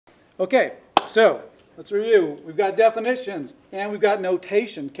Okay, so let's review. We've got definitions and we've got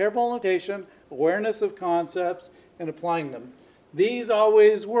notation, careful notation, awareness of concepts, and applying them. These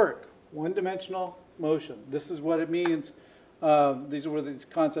always work. One-dimensional motion. This is what it means. These are what these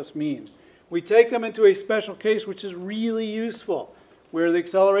concepts mean. We take them into a special case which is really useful, where the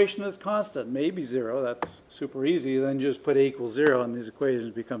acceleration is constant, maybe 0. That's super easy. Then you just put a equals 0 and these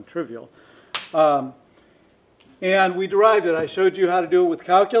equations become trivial. And we derived it. I showed you how to do it with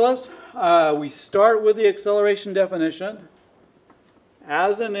calculus. We start with the acceleration definition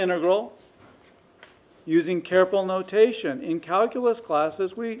as an integral using careful notation. In calculus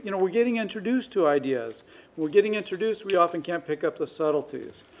classes, we're getting introduced to ideas. When we're getting introduced, we often can't pick up the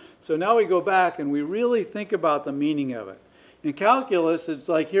subtleties. So now we go back and we really think about the meaning of it. In calculus, it's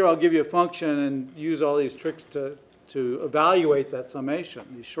like, here, I'll give you a function and use all these tricks to evaluate that summation,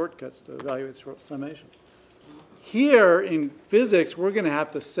 these shortcuts to evaluate the summation. Here in physics, we're going to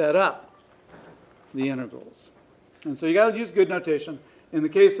have to set up the integrals. And so you got to use good notation. In the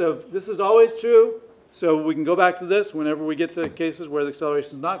case of, this is always true, so we can go back to this whenever we get to cases where the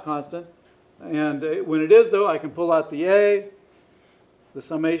acceleration is not constant. And when it is, though, I can pull out the a. The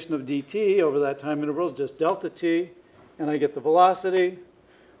summation of dt over that time interval is just delta t, and I get the velocity.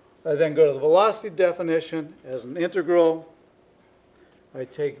 I then go to the velocity definition as an integral. I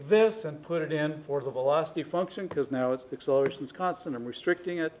take this and put it in for the velocity function, because now its acceleration is constant. I'm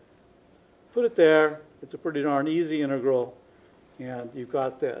restricting it. Put it there. It's a pretty darn easy integral, and you've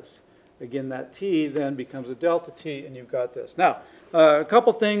got this. Again, that t then becomes a delta t, and you've got this. Now, a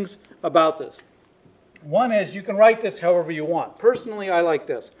couple things about this. One is you can write this however you want. Personally, I like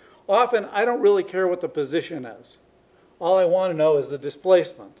this. Often, I don't really care what the position is. All I want to know is the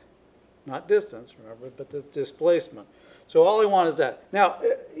displacement. Not distance, remember, but the displacement. So all I want is that. Now,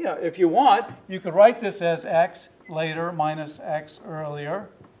 if you want, you could write this as x later minus x earlier.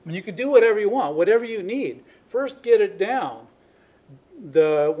 I mean, you could do whatever you want, whatever you need. First, get it down.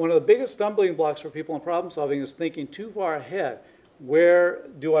 One of the biggest stumbling blocks for people in problem solving is thinking too far ahead. Where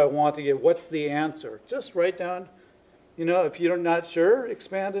do I want to get? What's the answer? Just write down, if you're not sure,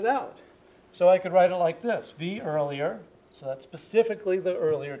 expand it out. So I could write it like this, v earlier, so that's specifically the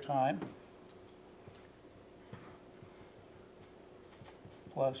earlier time,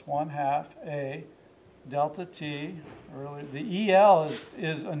 plus 1/2 a delta t earlier. The EL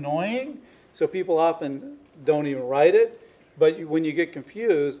is annoying, so people often don't even write it. But when you get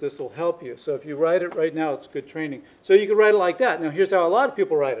confused, this will help you. So if you write it right now, it's good training. So you can write it like that. Now here's how a lot of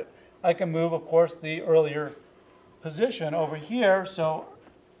people write it. I can move, of course, the earlier position over here, so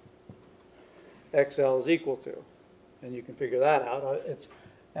Accel is equal to. And you can figure that out. It's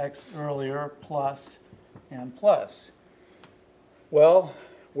x earlier plus and plus. Well,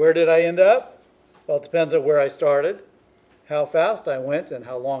 where did I end up? Well, it depends on where I started, how fast I went, and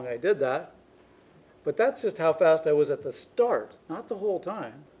how long I did that. But that's just how fast I was at the start, not the whole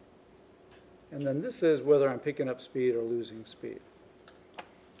time. And then this is whether I'm picking up speed or losing speed.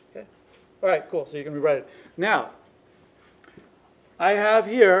 Okay? All right, cool. So you can rewrite it. Now, I have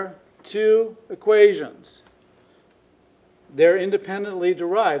here two equations. They're independently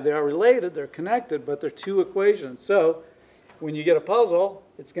derived. They are related, they're connected, but they're two equations. So when you get a puzzle,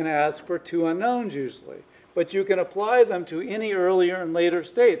 it's going to ask for two unknowns usually. But you can apply them to any earlier and later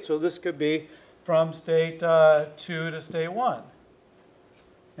state. So this could be from state 2 to state 1.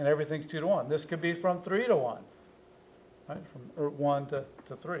 And everything's 2 to 1. This could be from 3 to 1. Right? From 1 to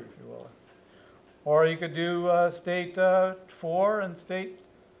 3, if you will. Or you could do state 4 and state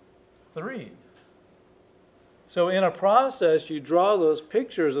 3. So in a process, you draw those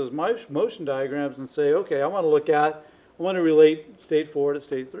pictures, those motion diagrams, and say, okay, I want to relate state 4 to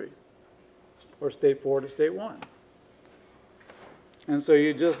state 3. Or state 4 to state 1. And so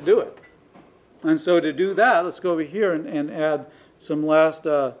you just do it. And so to do that, let's go over here and add some last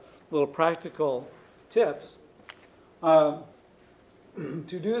little practical tips. To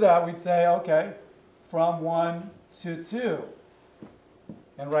do that, we'd say, okay, from 1 to 2,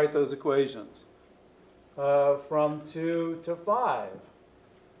 and write those equations. From 2 to 5.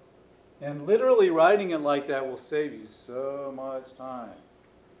 And literally writing it like that will save you so much time.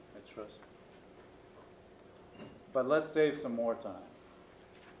 I trust you. But let's save some more time.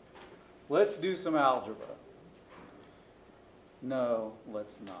 Let's do some algebra. No,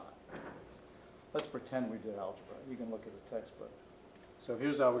 let's not. Let's pretend we did algebra. You can look at the textbook. So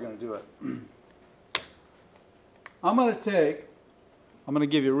here's how we're going to do it. I'm going to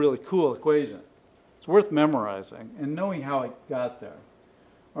give you a really cool equation. It's worth memorizing and knowing how I got there.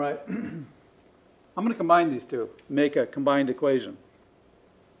 All right. I'm going to combine these two, make a combined equation.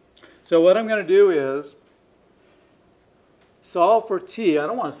 So what I'm going to do is solve for t. I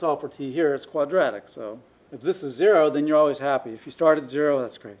don't want to solve for t here. It's quadratic. So if this is 0, then you're always happy. If you start at 0,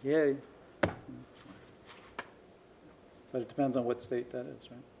 that's great. Yay. But it depends on what state that is,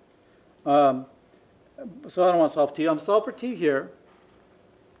 right? So I don't want to solve t. I'm solve for t here.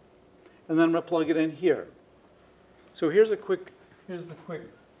 And then I'm going to plug it in here. So here's the quick, let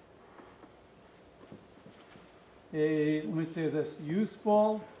me say this,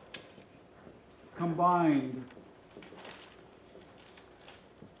 useful combined,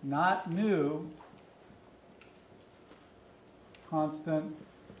 not new, constant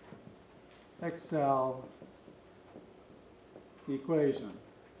Accel equation.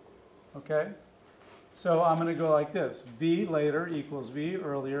 Okay? So I'm going to go like this. V later equals V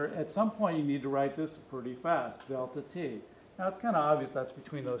earlier. At some point you need to write this pretty fast, delta t. Now it's kind of obvious that's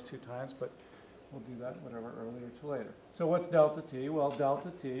between those two times, but we'll do that whatever earlier to later. So what's delta t? Well,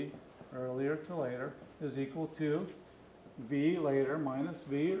 delta t earlier to later is equal to V later minus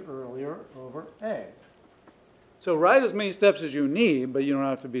V earlier over A. So write as many steps as you need, but you don't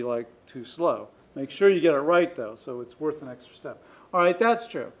have to be like too slow. Make sure you get it right though, so it's worth an extra step. All right, that's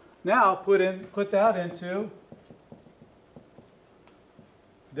true. Now put that into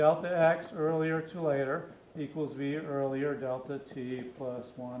delta x earlier to later equals V earlier delta t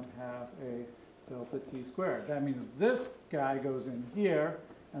plus 1/2 a delta t squared. That means this guy goes in here,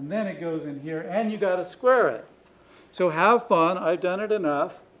 and then it goes in here, and you got to square it. So have fun. I've done it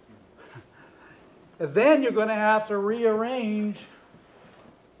enough. And then you're going to have to rearrange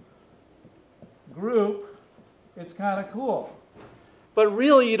group. It's kind of cool. But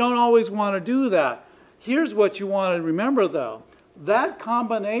really, you don't always want to do that. Here's what you want to remember, though. That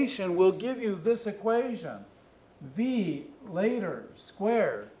combination will give you this equation. V later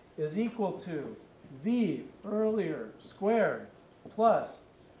squared is equal to V earlier squared plus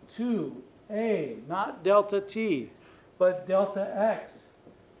 2a, not delta t, but delta x.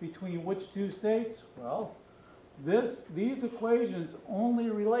 Between which two states? Well, these equations only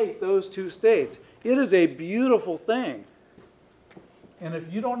relate those two states. It is a beautiful thing. And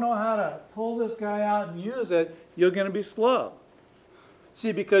if you don't know how to pull this guy out and use it, you're going to be slow.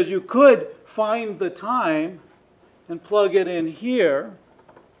 See, because you could find the time and plug it in here.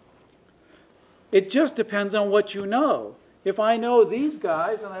 It just depends on what you know. If I know these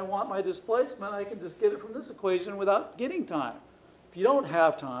guys and I want my displacement, I can just get it from this equation without getting time. If you don't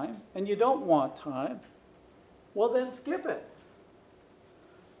have time and you don't want time, well then skip it.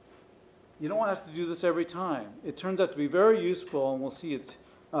 You don't have to do this every time. It turns out to be very useful, and we'll see it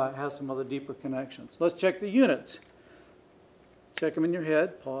has some other deeper connections. Let's check the units. Check them in your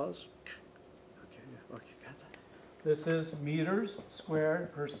head. Pause. Okay, got that. This is meters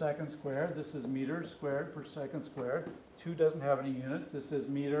squared per second squared. This is meters squared per second squared. 2 doesn't have any units. This is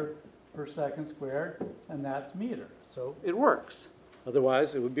meter per second squared, and that's meter. So it works.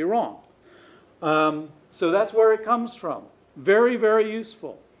 Otherwise, it would be wrong. So that's where it comes from. Very, very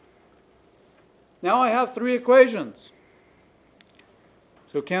useful. Now I have 3 equations.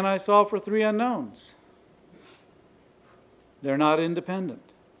 So can I solve for 3 unknowns? They're not independent.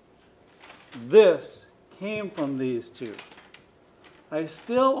 This came from these 2. I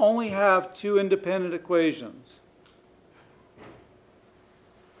still only have 2 independent equations.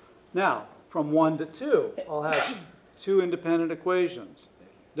 Now, from 1 to 2, I'll have 2 independent equations.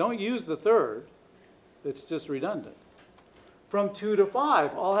 Don't use the third. It's just redundant. From 2 to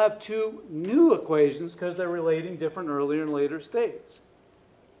 5, I'll have 2 new equations because they're relating different earlier and later states.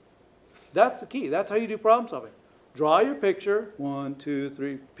 That's the key. That's how you do problem solving. Draw your picture, 1, 2,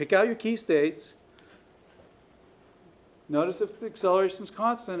 3, pick out your key states. Notice if the acceleration is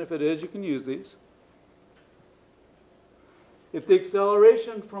constant. If it is, you can use these. If the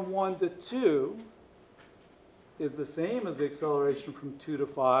acceleration from 1 to 2 is the same as the acceleration from 2 to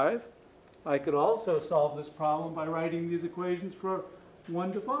 5, I could also solve this problem by writing these equations for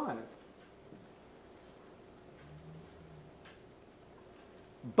 1 to 5.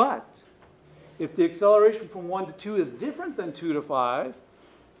 But if the acceleration from 1 to 2 is different than 2 to 5,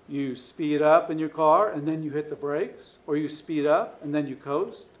 you speed up in your car and then you hit the brakes, or you speed up and then you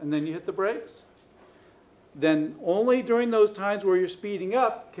coast and then you hit the brakes, then only during those times where you're speeding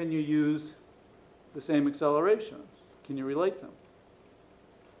up can you use the same acceleration. Can you relate them?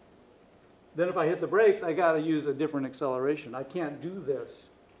 Then if I hit the brakes, I got to use a different acceleration. I can't do this.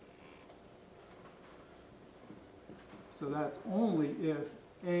 So that's only if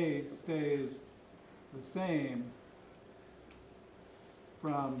A stays the same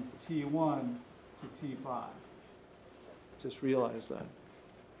from T1 to T5. Just realize that.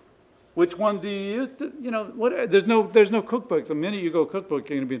 Which one do you use? You know, there's no cookbook. The minute you go cookbook,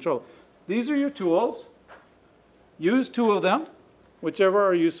 you're going to be in trouble. These are your tools. use two of them, whichever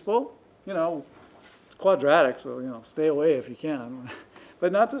are useful. You know, it's quadratic, so, you know, stay away if you can.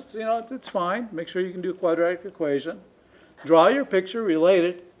 But not this, you know, it's fine. Make sure you can do a quadratic equation. Draw your picture, relate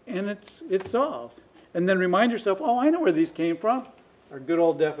it, and it's solved. And then remind yourself, oh, I know where these came from. Our good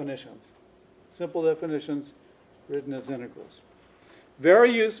old definitions. Simple definitions written as integrals.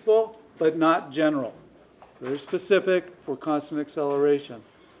 Very useful, but not general. Very specific for constant acceleration.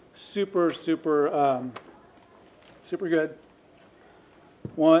 Super, super, super good.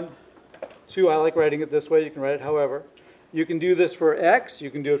 1, 2, I like writing it this way. You can write it however. You can do this for x. You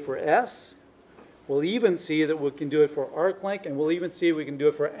can do it for s. We'll even see that we can do it for arc length, and we'll even see we can do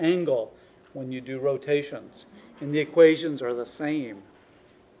it for angle when you do rotations. And the equations are the same.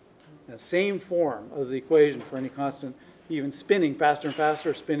 The same form of the equation for any constant, even spinning faster and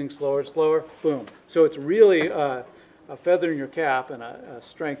faster, spinning slower and slower, boom. So it's really a feather in your cap and a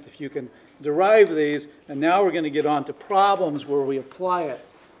strength if you can derive these. And now we're going to get on to problems where we apply it.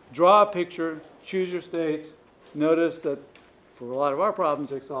 Draw a picture, choose your states. Notice that for a lot of our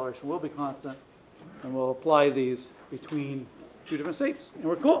problems, the acceleration will be constant. And we'll apply these between two different states. And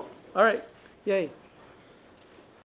we're cool. All right. Yay.